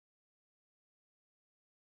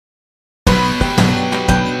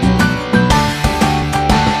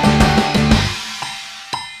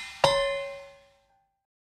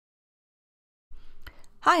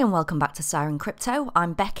Hi and welcome back to Siren Crypto.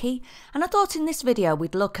 I'm Becky and I thought in this video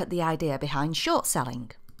we'd look at the idea behind short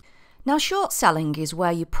selling. Now short selling is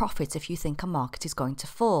where you profit if you think a market is going to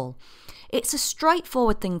fall. It's a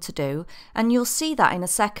straightforward thing to do and you'll see that in a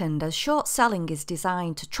second, as short selling is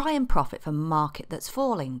designed to try and profit from a market that's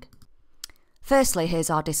falling. Firstly,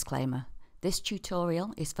 here's our disclaimer. This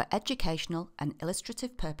tutorial is for educational and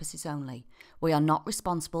illustrative purposes only. We are not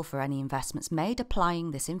responsible for any investments made applying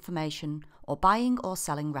this information or buying or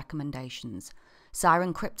selling recommendations.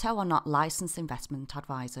 Siren Crypto are not licensed investment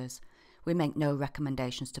advisors. We make no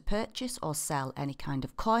recommendations to purchase or sell any kind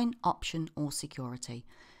of coin, option or security.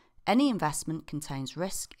 Any investment contains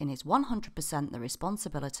risk and is 100% the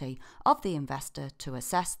responsibility of the investor to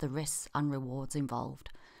assess the risks and rewards involved.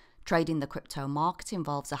 Trading the crypto market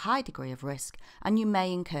involves a high degree of risk and you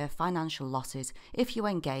may incur financial losses if you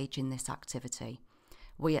engage in this activity.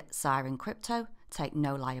 We at Siren Crypto take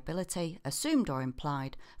no liability, assumed or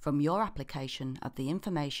implied, from your application of the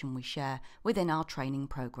information we share within our training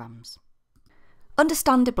programs.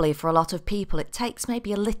 Understandably, for a lot of people, it takes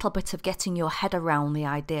maybe a little bit of getting your head around the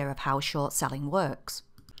idea of how short selling works.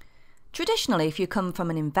 Traditionally, if you come from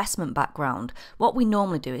an investment background, what we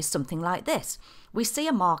normally do is something like this. We see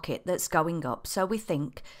a market that's going up, so we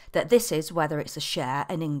think that this is, whether it's a share,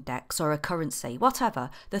 an index or a currency, whatever,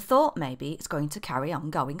 the thought may be it's going to carry on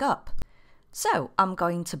going up. So I'm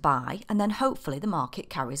going to buy and then hopefully the market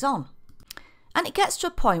carries on. And it gets to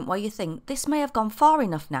a point where you think this may have gone far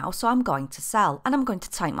enough now, so I'm going to sell and I'm going to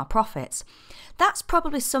take my profits. That's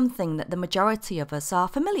probably something that the majority of us are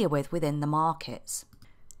familiar with within the markets.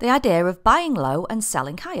 The idea of buying low and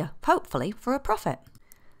selling higher, hopefully for a profit.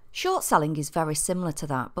 Short selling is very similar to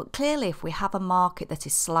that, but clearly if we have a market that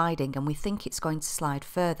is sliding and we think it's going to slide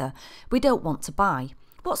further, we don't want to buy.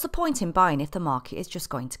 What's the point in buying if the market is just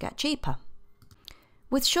going to get cheaper?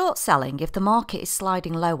 With short selling, if the market is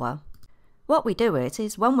sliding lower, what we do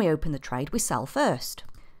is when we open the trade, we sell first.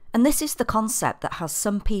 And this is the concept that has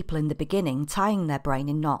some people in the beginning tying their brain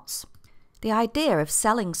in knots. The idea of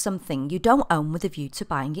selling something you don't own with a view to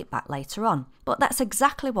buying it back later on. But that's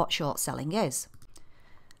exactly what short selling is.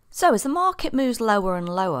 So as the market moves lower and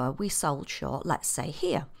lower, we sold short, let's say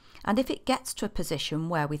here. And if it gets to a position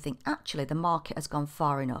where we think actually the market has gone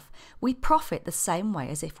far enough, we profit the same way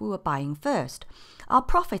as if we were buying first. Our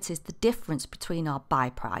profit is the difference between our buy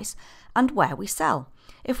price and where we sell.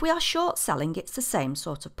 If we are short selling, it's the same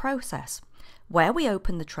sort of process. Where we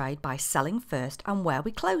open the trade by selling first and where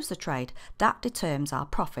we close the trade, that determines our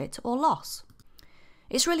profit or loss.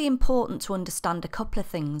 It's really important to understand a couple of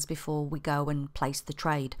things before we go and place the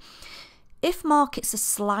trade. If markets are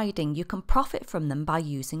sliding, you can profit from them by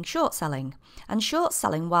using short selling. And short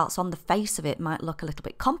selling, whilst on the face of it might look a little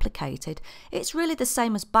bit complicated, it's really the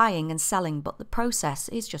same as buying and selling, but the process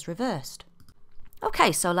is just reversed.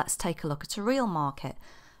 Okay, so let's take a look at a real market.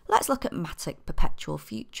 Let's look at Matic Perpetual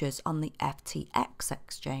Futures on the FTX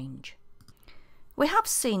exchange. We have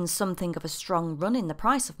seen something of a strong run in the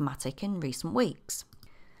price of Matic in recent weeks.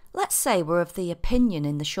 Let's say we're of the opinion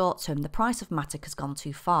in the short term the price of Matic has gone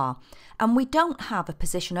too far and we don't have a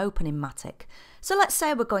position open in Matic. So let's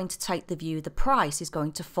say we're going to take the view the price is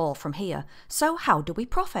going to fall from here. So how do we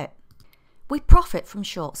profit? We profit from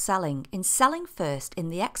short selling, in selling first in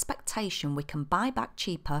the expectation we can buy back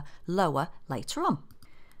cheaper, lower later on.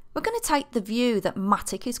 We're going to take the view that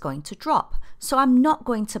Matic is going to drop, so I'm not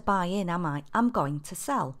going to buy in, am I? I'm going to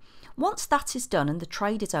sell. Once that is done and the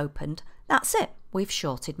trade is opened, that's it, we've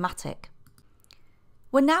shorted Matic.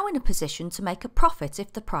 We're now in a position to make a profit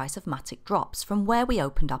if the price of Matic drops from where we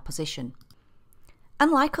opened our position.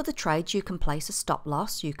 And like other trades, you can place a stop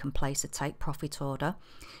loss, you can place a take profit order.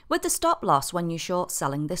 With the stop loss, when you're short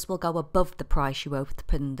selling, this will go above the price you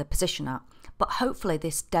open the position at. But hopefully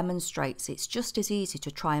this demonstrates it's just as easy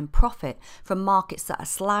to try and profit from markets that are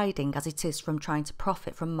sliding as it is from trying to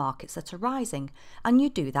profit from markets that are rising. And you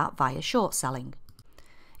do that via short selling.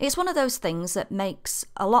 It's one of those things that makes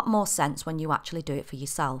a lot more sense when you actually do it for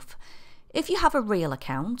yourself. If you have a real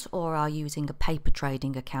account or are using a paper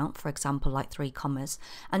trading account, for example like 3Commas,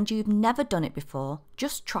 and you've never done it before,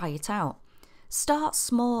 just try it out. Start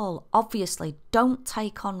small. Obviously, don't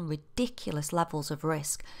take on ridiculous levels of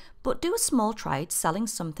risk, but do a small trade selling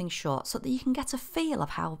something short so that you can get a feel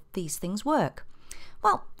of how these things work.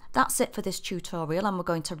 Well, that's it for this tutorial and we're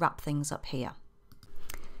going to wrap things up here.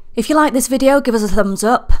 If you like this video, give us a thumbs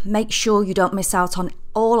up. Make sure you don't miss out on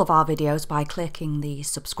all of our videos by clicking the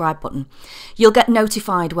subscribe button. You'll get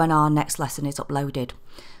notified when our next lesson is uploaded.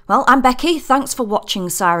 Well, I'm Becky. Thanks for watching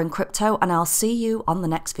Siren Crypto and I'll see you on the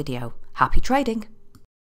next video. Happy trading!